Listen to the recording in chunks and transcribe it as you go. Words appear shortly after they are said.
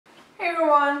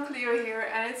everyone, Clio here,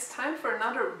 and it's time for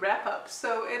another wrap-up.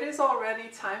 So it is already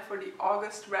time for the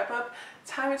August wrap-up.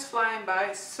 Time is flying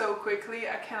by so quickly.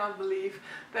 I cannot believe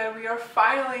that we are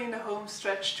finally in the home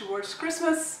stretch towards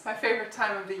Christmas, my favorite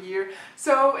time of the year.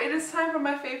 So it is time for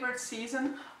my favorite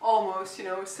season, almost, you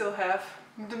know, we still have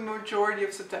the majority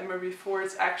of September before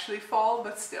it's actually fall,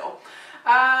 but still.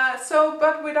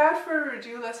 But without further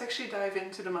ado, let's actually dive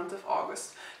into the month of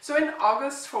August. So in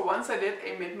August, for once, I did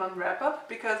a mid-month wrap-up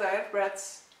because I had read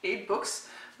 8 books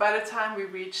by the time we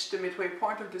reached the midway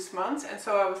point of this month, and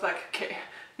so I was like, okay,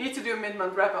 need to do a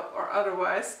mid-month wrap-up, or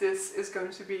otherwise this is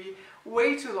going to be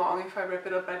way too long if I wrap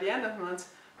it up by the end of the month.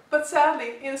 But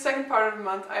sadly, in the second part of the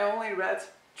month, I only read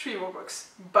 3 more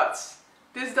books. But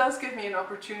this does give me an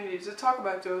opportunity to talk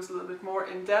about those a little bit more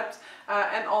in depth,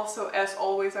 and also, as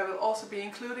always, I will also be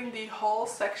including the haul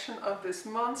section of this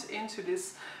month into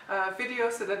this video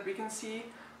so that we can see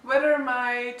whether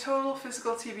my total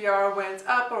physical TBR went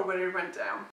up or whether it went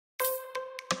down.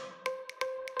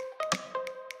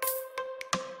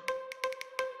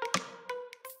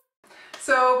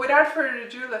 So without further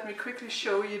ado, let me quickly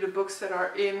show you the books that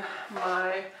are in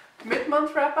my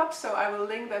mid-month wrap-up. So I will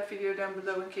link that video down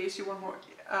below in case you want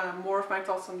more of my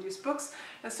thoughts on these books.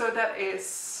 And so that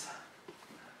is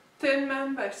Tin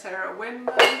Man by Sarah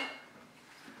Winman,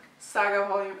 Saga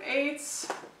Volume 8,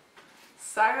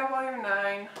 Saga Volume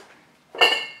 9,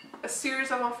 A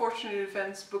Series of Unfortunate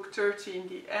Events, Book 13,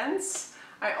 The Ends.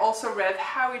 I also read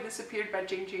How We Disappeared by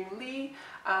Jing Lee,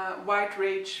 White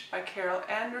Rage by Carol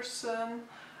Anderson,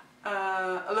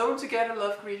 Alone Together,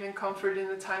 Love, Grief and Comfort in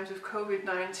the Times of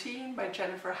COVID-19 by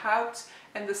Jennifer Haupt,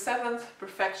 and The Seventh,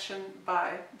 Perfection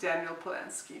by Daniel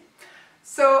Polanski.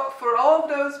 So for all of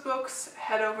those books,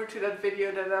 head over to that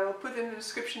video that I will put in the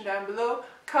description down below,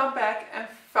 come back and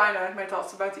find out my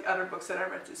thoughts about the other books that I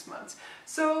read this month.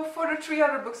 So for the 3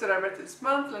 other books that I read this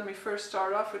month, let me first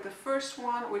start off with the first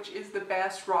one, which is The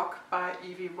Bast Rock by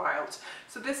Evie Wyld.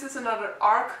 So this is another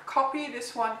ARC copy.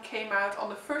 This one came out on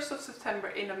the 1st of September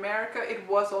in America. It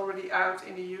was already out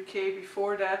in the UK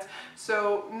before that.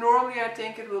 So normally I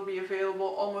think it will be available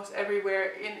almost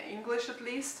everywhere in English at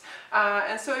least.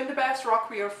 And so in The Bast Rock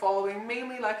we are following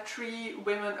mainly like 3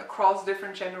 women across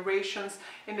different generations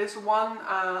in this one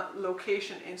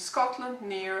location in Scotland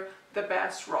near the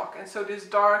Bast Rock. And so this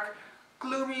dark,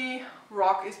 gloomy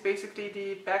rock is basically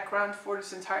the background for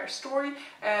this entire story,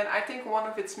 and I think one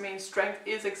of its main strengths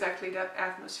is exactly that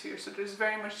atmosphere. So there's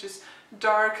very much this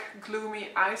dark, gloomy,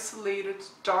 isolated,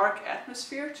 dark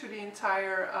atmosphere to the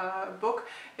entire book.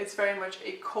 It's very much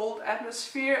a cold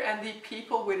atmosphere, and the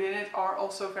people within it are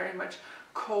also very much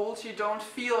cold. You don't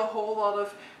feel a whole lot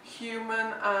of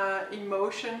human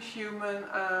emotion, human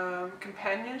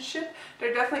companionship.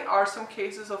 There definitely are some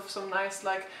cases of some nice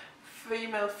like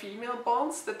female-female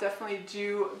bonds that definitely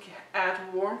do add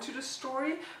warmth to the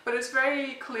story, but it's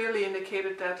very clearly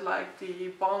indicated that like the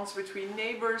bonds between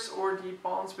neighbors or the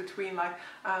bonds between like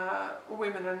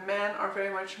women and men are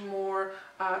very much more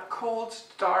cold,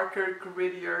 darker,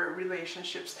 grittier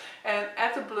relationships. And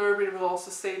at the blurb it will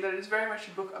also say that it's very much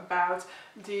a book about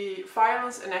the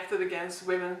violence enacted against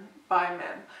women by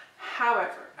men.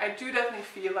 However, I do definitely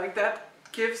feel like that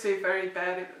gives a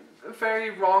very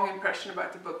wrong impression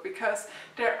about the book, because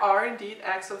there are indeed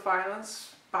acts of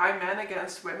violence by men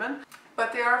against women,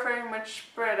 but they are very much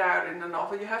spread out in the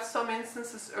novel. You have some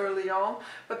instances early on,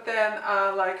 but then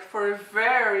like for a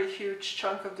very huge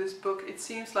chunk of this book it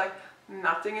seems like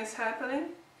nothing is happening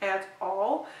at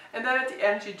all, and then at the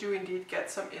end you do indeed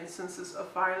get some instances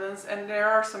of violence, and there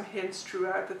are some hints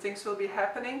throughout that things will be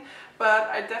happening, but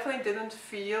I definitely didn't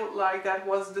feel like that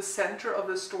was the center of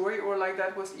the story, or like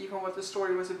that was even what the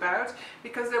story was about,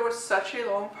 because there was such a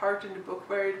long part in the book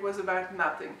where it was about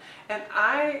nothing. And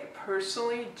I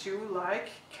personally do like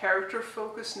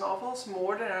character-focused novels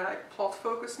more than I like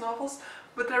plot-focused novels,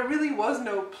 but there really was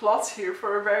no plot here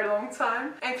for a very long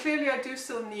time, and clearly I do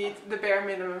still need the bare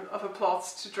minimum of a plot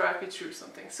to drive me through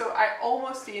something. So I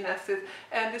almost DNF'd it,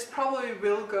 and this probably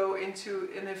will go into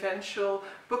an eventual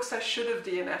books I should have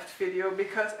DNF'd video,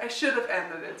 because I should have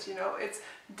ended it, you know. It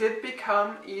did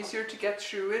become easier to get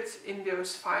through it in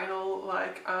those final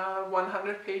like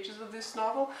 100 pages of this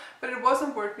novel, but it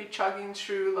wasn't worth me chugging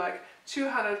through like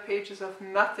 200 pages of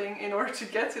nothing in order to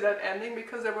get to that ending,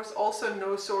 because there was also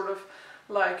no sort of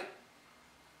like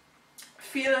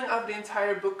feeling of the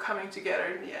entire book coming together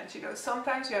in the end. You know,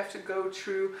 sometimes you have to go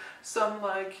through some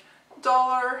like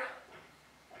dollar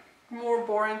more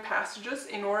boring passages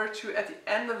in order to, at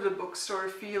the end of the book, sort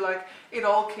of feel like it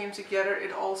all came together,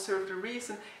 it all served a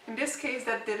reason. In this case,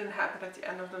 that didn't happen at the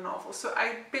end of the novel, so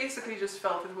I basically just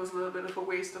felt it was a little bit of a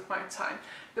waste of my time.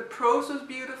 The prose was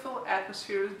beautiful,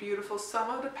 atmosphere was beautiful, some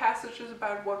of the passages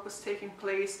about what was taking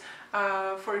place,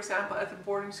 for example at the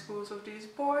boarding schools of these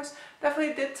boys,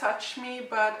 definitely did touch me,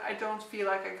 but I don't feel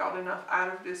like I got enough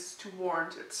out of this to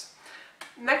warrant it.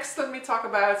 Next, let me talk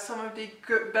about some of the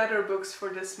better books for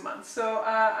this month. So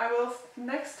I will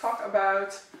next talk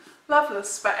about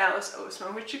Loveless by Alice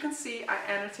Oseman, which you can see I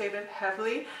annotated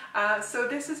heavily. So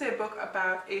this is a book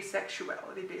about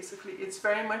asexuality, basically. It's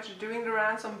very much doing the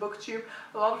rounds on BookTube.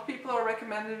 A lot of people are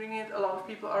recommending it, a lot of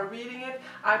people are reading it.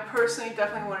 I personally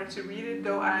definitely wanted to read it,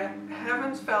 though I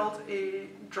haven't felt a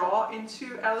draw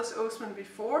into Alice Oseman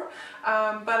before,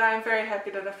 but I'm very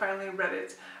happy that I finally read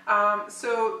it.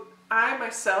 So I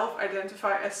myself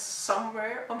identify as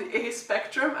somewhere on the A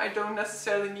spectrum. I don't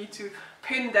necessarily need to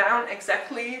pin down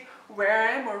exactly where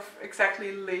I am or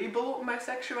exactly label my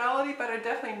sexuality, but I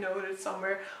definitely know that it's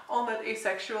somewhere on that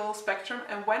asexual spectrum.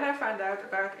 And when I found out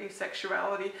about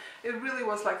asexuality, it really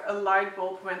was like a light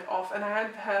bulb went off, and I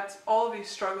had had all these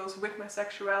struggles with my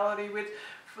sexuality, with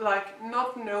like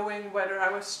not knowing whether I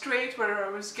was straight, whether I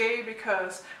was gay,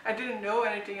 because I didn't know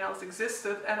anything else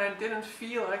existed, and I didn't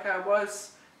feel like I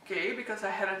was gay because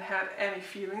I hadn't had any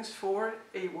feelings for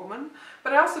a woman,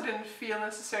 but I also didn't feel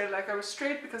necessarily like I was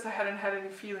straight because I hadn't had any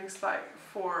feelings like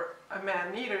for a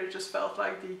man either. It just felt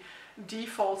like the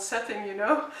default setting, you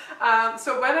know.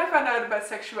 So when I found out about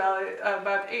sexuality,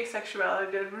 about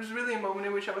asexuality, there was really a moment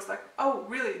in which I was like, oh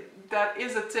really, that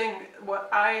is a thing. What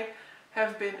I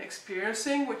have been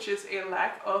experiencing, which is a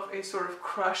lack of a sort of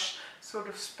crush, sort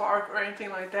of spark or anything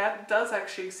like that, does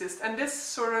actually exist. And this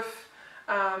sort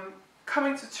of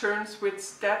coming to terms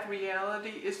with that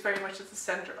reality is very much at the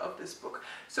center of this book.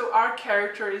 So our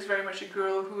character is very much a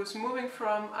girl who is moving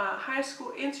from high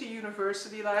school into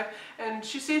university life, and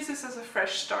she sees this as a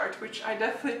fresh start, which I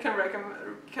definitely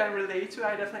can relate to.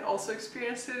 I definitely also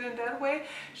experienced it in that way.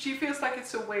 She feels like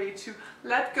it's a way to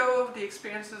let go of the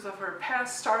experiences of her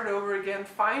past, start over again,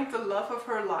 find the love of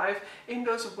her life in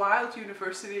those wild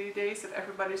university days that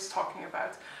everybody's talking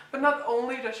about. But not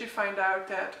only does she find out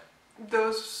that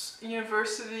those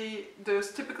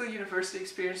typical university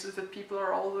experiences that people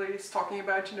are always talking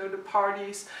about, you know, the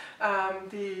parties,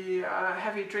 the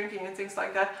heavy drinking and things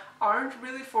like that, aren't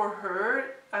really for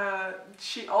her.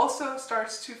 She also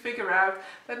starts to figure out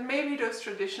that maybe those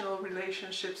traditional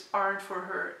relationships aren't for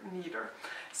her neither.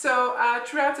 So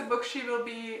throughout the book she will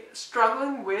be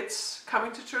struggling with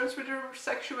coming to terms with her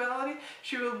sexuality.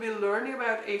 She will be learning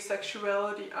about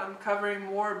asexuality, uncovering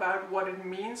more about what it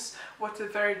means, what the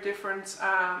very different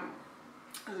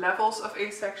levels of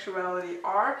asexuality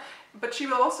are. But she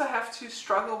will also have to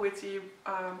struggle with the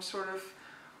sort of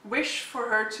wish for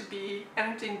her to be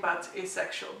anything but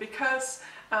asexual, because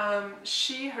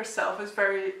she herself is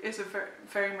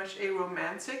very much a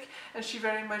romantic, and she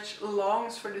very much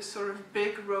longs for this sort of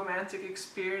big romantic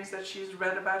experience that she's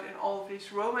read about in all of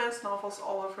these romance novels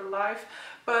all of her life.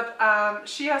 But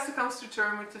she has to come to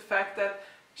terms with the fact that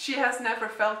she has never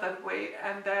felt that way,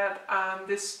 and that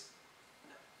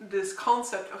this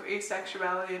concept of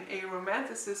asexuality and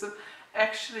aromanticism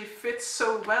actually fits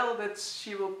so well that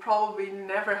she will probably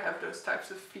never have those types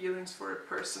of feelings for a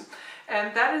person.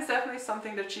 And that is definitely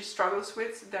something that she struggles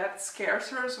with, that scares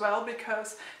her as well,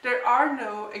 because there are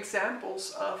no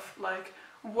examples of like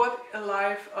what a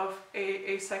life of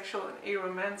asexual and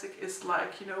aromantic is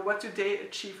like. You know, what do they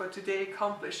achieve, what do they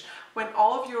accomplish, when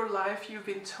all of your life you've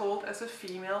been told as a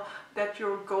female that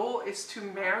your goal is to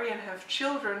marry and have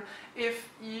children. If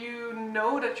you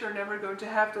know that you're never going to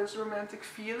have those romantic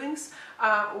feelings,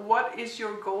 what is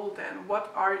your goal then?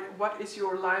 What is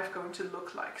your life going to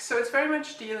look like? So it's very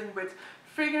much dealing with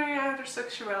figuring out her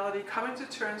sexuality, coming to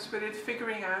terms with it,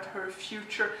 figuring out her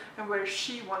future and where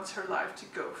she wants her life to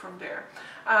go from there.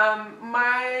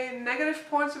 My negative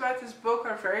points about this book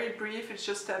are very brief. It's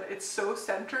just that it's so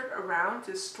centered around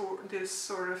this sort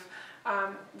of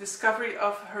discovery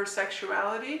of her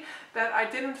sexuality that I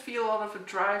didn't feel a lot of a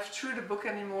drive through the book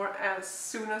anymore as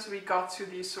soon as we got to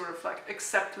the sort of like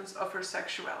acceptance of her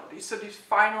sexuality. So these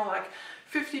final like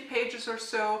 50 pages or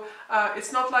so,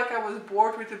 it's not like I was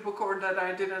bored with the book or that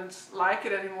I didn't like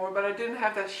it anymore, but I didn't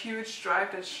have that huge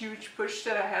drive, that huge push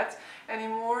that I had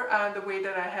anymore, the way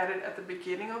that I had it at the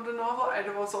beginning of the novel. And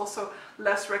it was also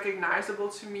less recognizable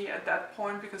to me at that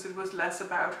point because it was less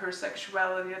about her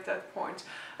sexuality at that point.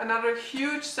 Another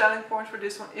huge selling point for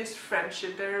this one is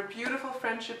friendship. There are beautiful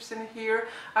friendships in here,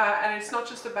 and it's not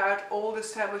just about old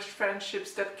established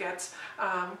friendships that get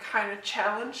kind of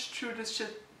challenged through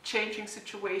changing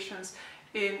situations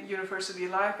in university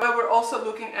life, but we're also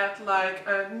looking at like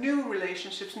new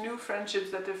relationships, new friendships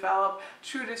that develop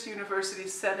through this university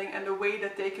setting, and the way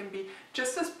that they can be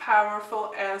just as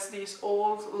powerful as these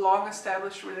old,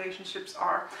 long-established relationships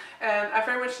are. And I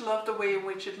very much love the way in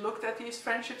which it looked at these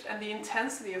friendships and the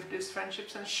intensity of these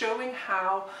friendships, and showing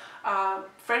how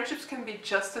friendships can be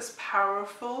just as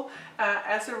powerful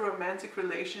as a romantic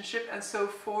relationship. And so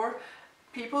for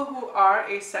people who are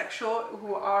asexual,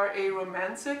 who are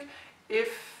aromantic,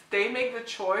 if they make the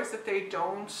choice that they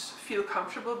don't feel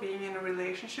comfortable being in a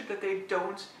relationship, that they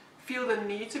don't feel the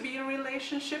need to be in a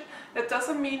relationship, that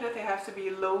doesn't mean that they have to be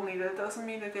lonely, that doesn't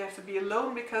mean that they have to be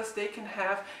alone, because they can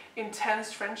have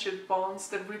intense friendship bonds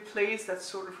that replace that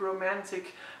sort of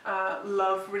romantic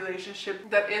love relationship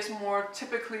that is more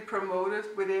typically promoted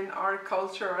within our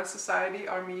culture, our society,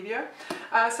 our media.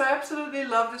 So I absolutely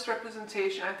love this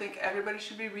representation. I think everybody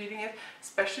should be reading it,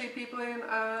 especially people in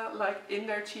like in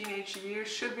their teenage years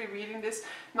should be reading this,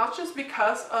 not just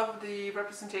because of the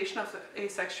representation of the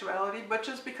asexuality, but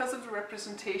just because of the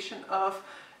representation of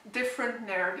different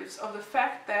narratives, of the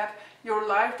fact that your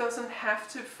life doesn't have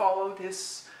to follow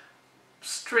this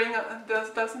string,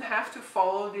 doesn't have to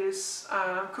follow this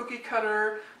cookie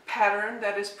cutter pattern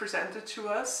that is presented to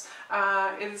us.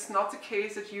 It is not the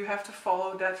case that you have to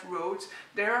follow that road.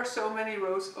 There are so many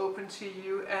roads open to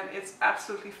you, and it's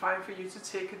absolutely fine for you to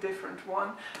take a different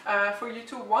one, for you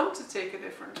to want to take a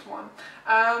different one.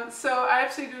 So I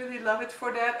absolutely love it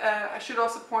for that. I should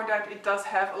also point out it does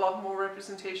have a lot more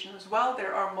representation as well.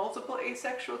 There are multiple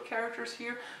asexual characters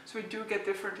here, so we do get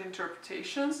different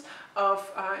interpretations of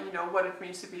you know, what it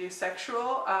means to be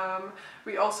asexual.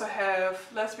 We also have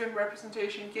lesbian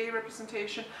representation, gay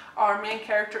representation. Our main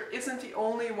character isn't the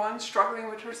only one struggling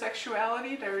with her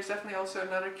sexuality. There is definitely also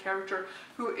another character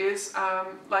who is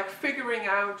like figuring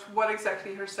out what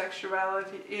exactly her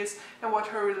sexuality is and what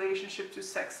her relationship to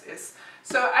sex is.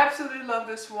 So I absolutely love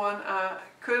this one.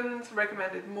 Couldn't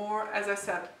recommend it more. As I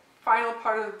said, final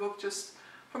part of the book just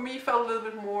for me felt a little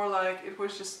bit more like it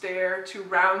was just there to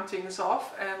round things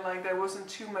off, and like there wasn't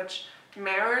too much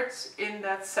merit in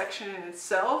that section in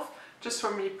itself. Just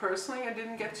for me personally, I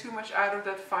didn't get too much out of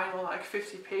that final like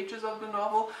 50 pages of the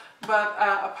novel, but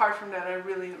apart from that, I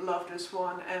really loved this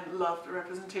one and loved the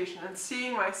representation and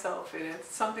seeing myself in it,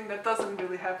 something that doesn't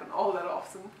really happen all that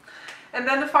often. And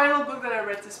then the final book that I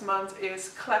read this month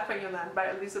is Clap When You Land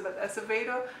by Elizabeth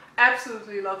Acevedo.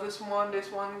 Absolutely love this one. This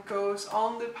one goes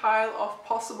on the pile of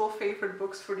possible favorite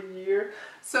books for the year.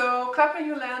 So Clap When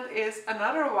You Land is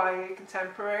another YA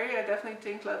contemporary. I definitely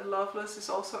think that Loveless is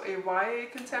also a YA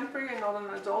contemporary and not an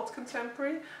adult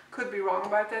contemporary. Could be wrong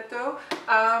about that though.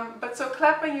 But so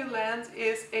Clap When You Land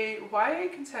is a YA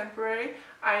contemporary.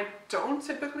 I don't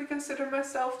typically consider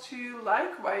myself to like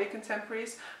YA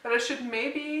contemporaries, but I should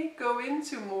maybe go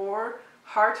into more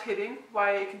hard-hitting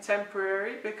YA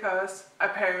contemporary because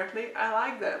apparently I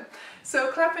like them.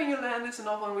 So Clap When You Land is a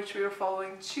novel in which we are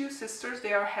following two sisters.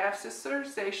 They are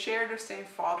half-sisters, they share the same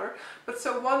father, but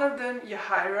so one of them,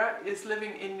 Yahaira, is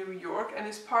living in New York and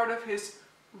is part of his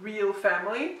real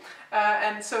family,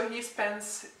 and so he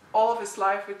spends all of his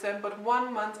life with them, but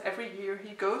 1 month every year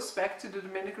he goes back to the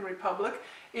Dominican Republic.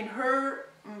 In her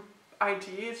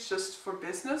idea, it's just for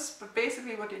business, but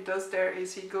basically what he does there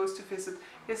is he goes to visit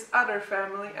his other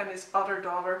family and his other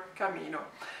daughter, Camino.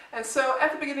 And so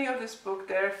at the beginning of this book,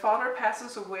 their father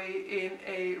passes away in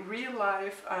a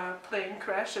real-life plane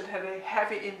crash that had a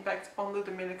heavy impact on the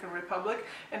Dominican Republic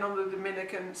and on the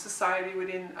Dominican society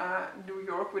within New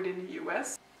York, within the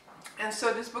US. And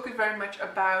so this book is very much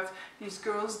about these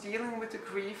girls dealing with the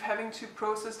grief, having to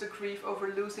process the grief over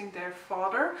losing their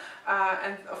father.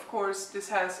 And of course this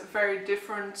has a very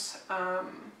different,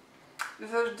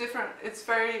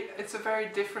 it's a very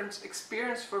different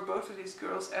experience for both of these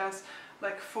girls, as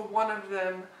like for one of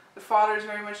them, the father is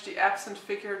very much the absent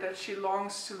figure that she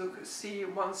longs to see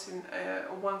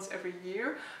once every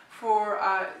year. For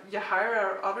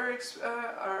Yahaira,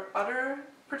 our other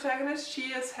protagonist,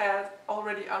 she has had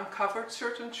already uncovered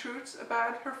certain truths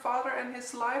about her father and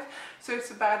his life. So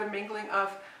it's about a mingling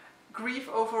of grief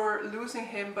over losing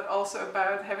him, but also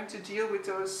about having to deal with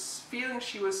those feelings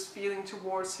she was feeling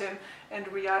towards him and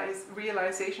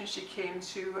realization she came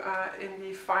to in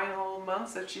the final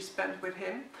months that she spent with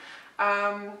him.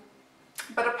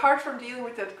 But apart from dealing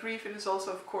with that grief, it is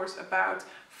also of course about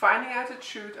finding out the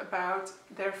truth about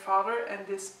their father and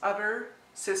this other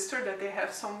sister that they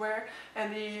have somewhere,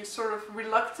 and the sort of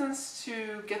reluctance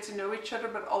to get to know each other,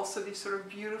 but also the sort of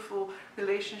beautiful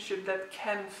relationship that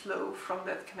can flow from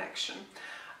that connection.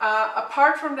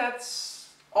 Apart from that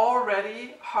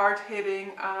already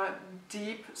hard-hitting,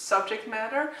 deep subject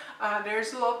matter.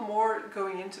 There's a lot more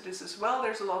going into this as well.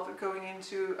 There's a lot going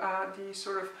into the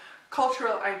sort of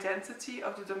cultural identity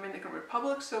of the Dominican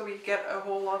Republic, so we get a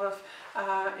whole lot of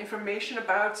information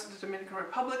about the Dominican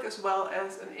Republic, as well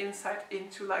as an insight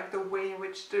into like the way in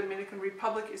which the Dominican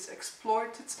Republic is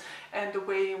exploited and the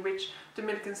way in which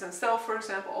Dominicans themselves, for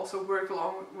example, also work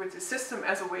along with the system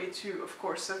as a way to, of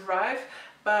course, survive.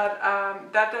 But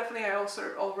that definitely I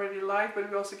also already like, but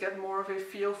we also get more of a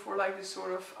feel for like this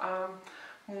sort of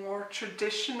more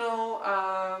traditional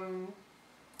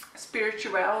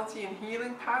spirituality and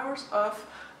healing powers of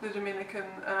the Dominican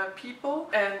people,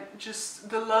 and just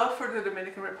the love for the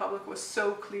Dominican Republic was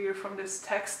so clear from this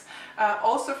text.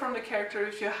 Also from the character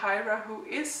of Yahaira, who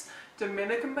is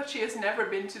Dominican, but she has never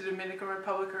been to the Dominican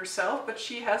Republic herself, but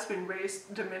she has been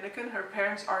raised Dominican. Her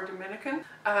parents are Dominican,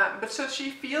 but so she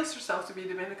feels herself to be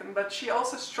Dominican, but she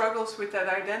also struggles with that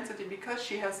identity because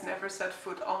she has never set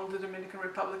foot on the Dominican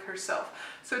Republic herself.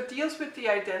 So it deals with the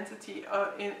identity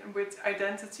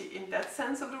in that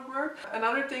sense of the word.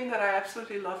 Another thing that I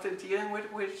absolutely loved it dealing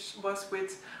with, which was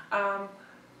with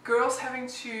girls having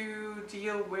to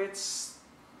deal with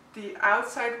the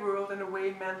outside world and the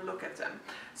way men look at them.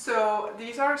 So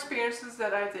these are experiences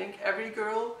that I think every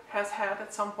girl has had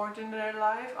at some point in their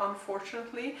life,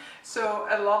 unfortunately. So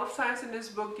a lot of times in this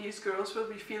book, these girls will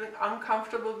be feeling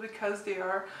uncomfortable because they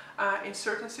are in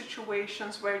certain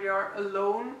situations where they are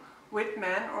alone with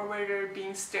men, or where they're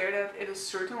being stared at in a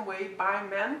certain way by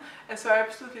men. And so I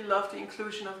absolutely love the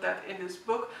inclusion of that in this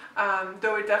book,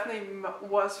 though it definitely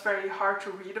was very hard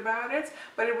to read about it,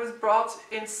 but it was brought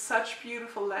in such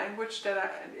beautiful language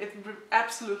that it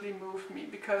absolutely moved me,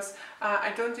 because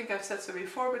I don't think I've said so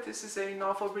before, but this is a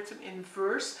novel written in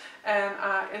verse, and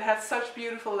it had such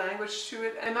beautiful language to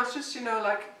it, and not just, you know,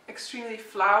 like extremely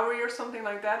flowery or something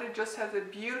like that. It just has a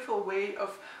beautiful way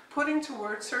of putting to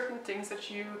words certain things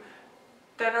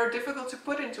that are difficult to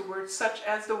put into words, such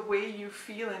as the way you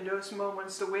feel in those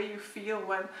moments, the way you feel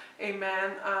when a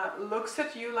man looks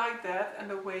at you like that, and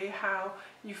the way how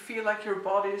you feel like your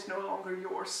body is no longer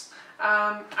yours.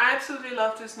 I absolutely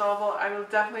love this novel. I will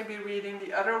definitely be reading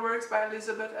the other works by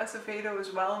Elizabeth Acevedo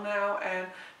as well now, and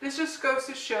this just goes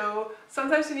to show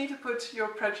sometimes you need to put your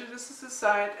prejudices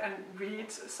aside and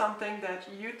read something that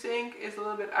you think is a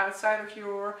little bit outside of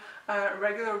your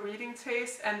regular reading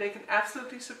taste, and they can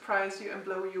absolutely surprise you and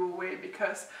blow you away,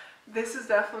 because this is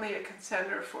definitely a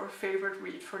contender for a favorite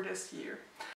read for this year.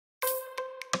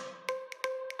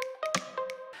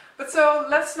 But so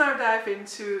let's now dive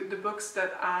into the books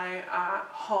that I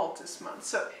hauled this month.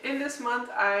 So in this month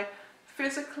I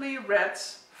physically read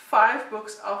 5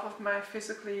 books off of my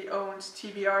physically owned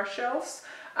TBR shelves,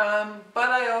 but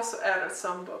I also added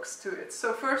some books to it.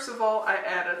 So first of all, I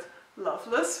added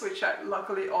Loveless, which I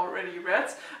luckily already read,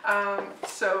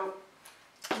 so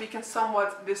we can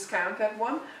somewhat discount that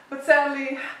one, but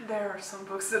sadly there are some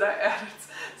books that I added.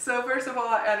 So first of all,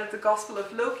 I added The Gospel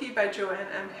of Loki by Joanne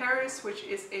M. Harris, which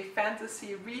is a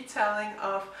fantasy retelling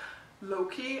of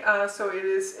Loki. So it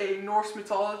is a Norse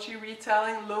mythology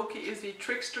retelling. Loki is the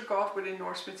trickster god within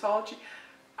Norse mythology.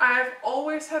 I've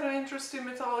always had an interest in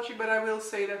mythology, but I will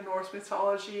say that Norse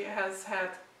mythology has had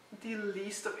the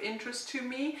least of interest to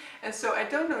me, and so I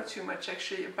don't know too much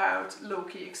actually about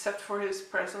Loki, except for his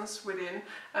presence within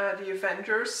the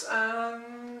Avengers,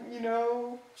 you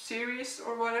know, series,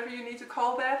 or whatever you need to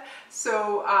call that.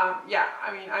 So yeah,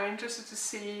 I mean, I'm interested to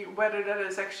see whether that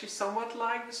is actually somewhat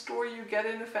like the story you get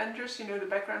in Avengers, you know, the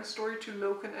background story to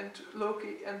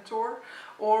Loki and Thor,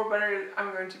 or whether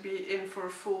I'm going to be in for a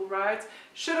full ride.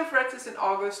 Should have read this in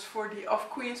August for the Of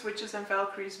Queens, Witches and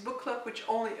Valkyries book club, which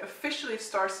only officially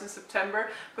starts in September,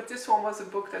 but this one was a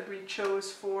book that we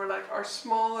chose for like our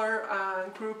smaller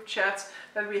group chat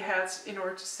that we had in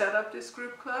order to set up this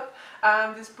group club,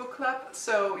 this book club.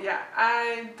 So yeah,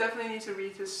 I definitely need to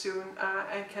read this soon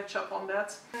and catch up on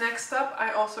that. Next up,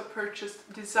 I also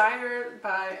purchased Desire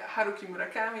by Haruki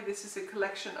Murakami. This is a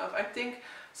collection of, I think,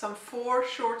 some 4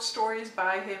 short stories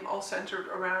by him, all centered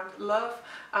around love.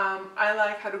 I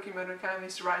like Haruki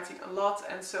Murakami's writing a lot,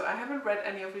 and so I haven't read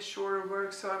any of his shorter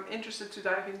works, so I'm interested to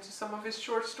dive into some of his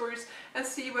short stories and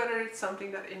see whether it's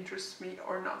something that interests me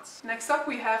or not. Next up,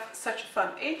 we have Such a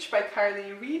Fun Age by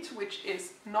Kiley Reid, which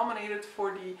is nominated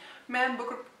for the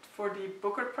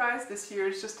Booker Prize. This year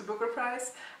is just the Booker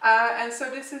Prize. And so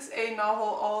this is a novel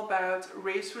all about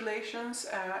race relations.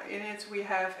 In it we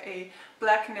have a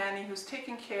black nanny who's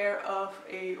taking care of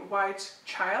a white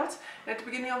child. And at the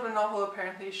beginning of the novel,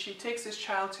 apparently, she takes this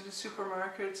child to the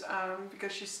supermarket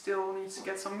because she still needs to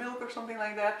get some milk or something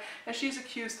like that, and she's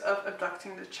accused of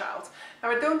abducting the child.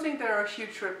 Now, I don't think there are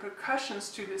huge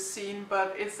repercussions to this scene,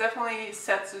 but it definitely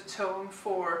sets the tone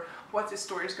for what this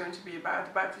story is going to be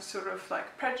about the sort of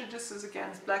like prejudices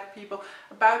against black people,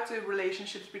 about the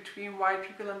relationships between white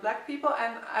people and black people,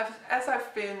 and as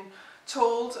I've been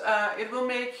told, it will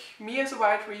make me as a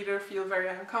white reader feel very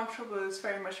uncomfortable. It's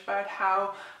very much about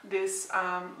how this,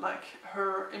 like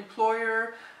her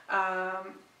employer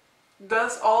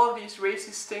does all of these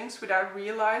racist things without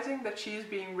realizing that she's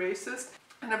being racist,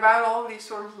 and about all of these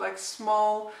sort of like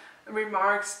small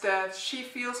remarks that she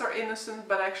feels are innocent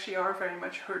but actually are very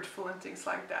much hurtful and things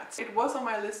like that. It was on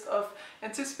my list of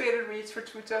anticipated reads for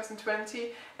 2020,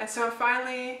 and so I'm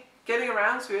finally getting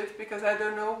around to it, because I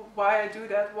don't know why I do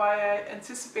that, why I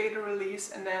anticipate a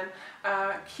release and then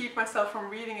keep myself from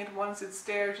reading it once it's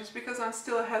there, just because I'm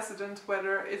still hesitant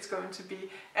whether it's going to be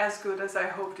as good as I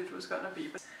hoped it was going to be.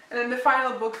 And then the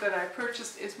final book that I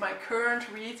purchased is my current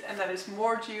read, and that is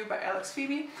Mordew by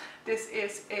Pheby. This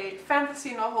is a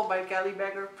fantasy novel by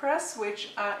Gallibager Press,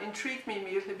 which intrigued me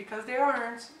immediately because they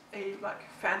aren't a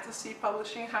fantasy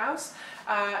publishing house,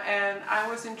 and I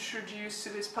was introduced to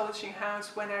this publishing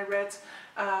house when I read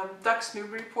Duck's New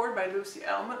Report by Lucy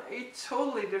Ellman, a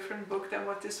totally different book than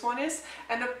what this one is.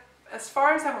 And as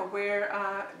far as I'm aware,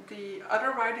 the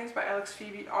other writings by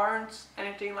Pheby aren't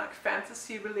anything like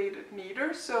fantasy related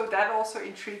neither, so that also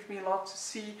intrigued me a lot to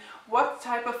see what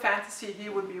type of fantasy he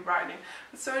would be writing.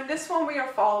 So in this one we are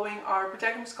following our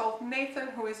protagonist called Nathan,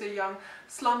 who is a young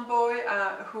slum boy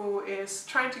who is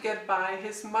trying to get by.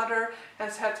 His mother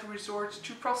has had to resort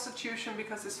to prostitution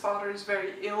because his father is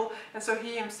very ill, and so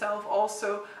he himself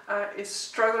also is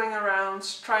struggling around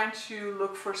trying to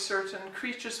look for certain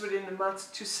creatures within the mud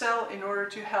to sell in order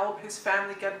to help his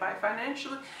family get by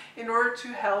financially, in order to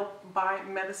help buy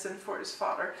medicine for his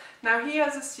father. Now he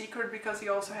has a secret because he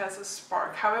also has a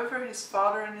spark. However, his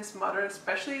father and his mother,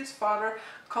 especially his father,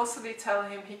 constantly tell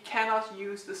him he cannot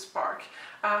use the spark.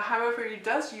 However, he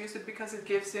does use it because it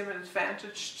gives him an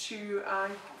advantage to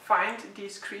find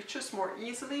these creatures more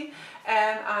easily,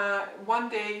 and one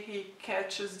day he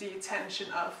catches the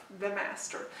attention of the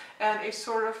master, and a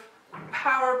sort of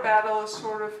power battle, a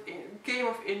sort of game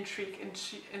of intrigue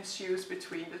ensues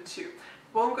between the two.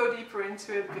 Won't go deeper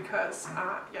into it because,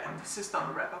 yeah, this is not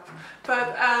a wrap-up.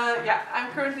 But yeah, I'm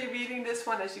currently reading this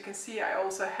one. As you can see, I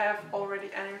also have already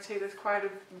annotated quite a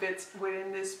bit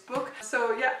within this book.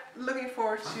 So yeah, looking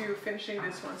forward to finishing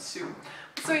this one soon.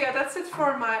 So yeah, that's it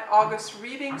for my August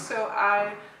reading. So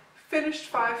I finished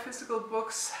 5 physical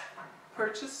books,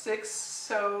 purchased 6,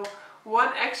 so 1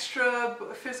 extra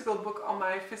physical book on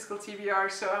my physical TBR,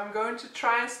 so I'm going to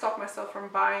try and stop myself from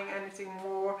buying anything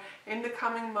more in the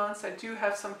coming months. I do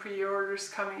have some pre-orders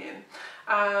coming in.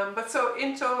 But so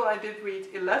in total I did read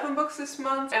 11 books this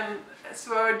month, and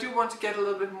so I do want to get a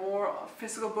little bit more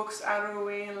physical books out of the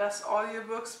way and less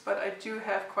audiobooks, but I do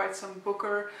have quite some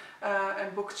Booker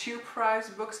and BookTube prize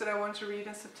books that I want to read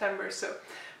in September. So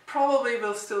probably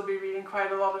will still be reading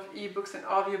quite a lot of ebooks and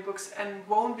audiobooks and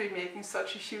won't be making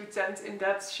such a huge dent in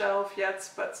that shelf yet,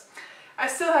 but I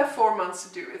still have 4 months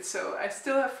to do it, so I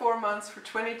still have 4 months for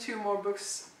 22 more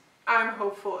books. I'm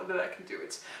hopeful that I can do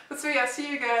it. But so yeah, see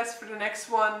you guys for the next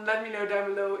one. Let me know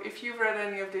down below if you've read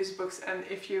any of these books and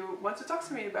if you want to talk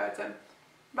to me about them.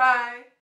 Bye!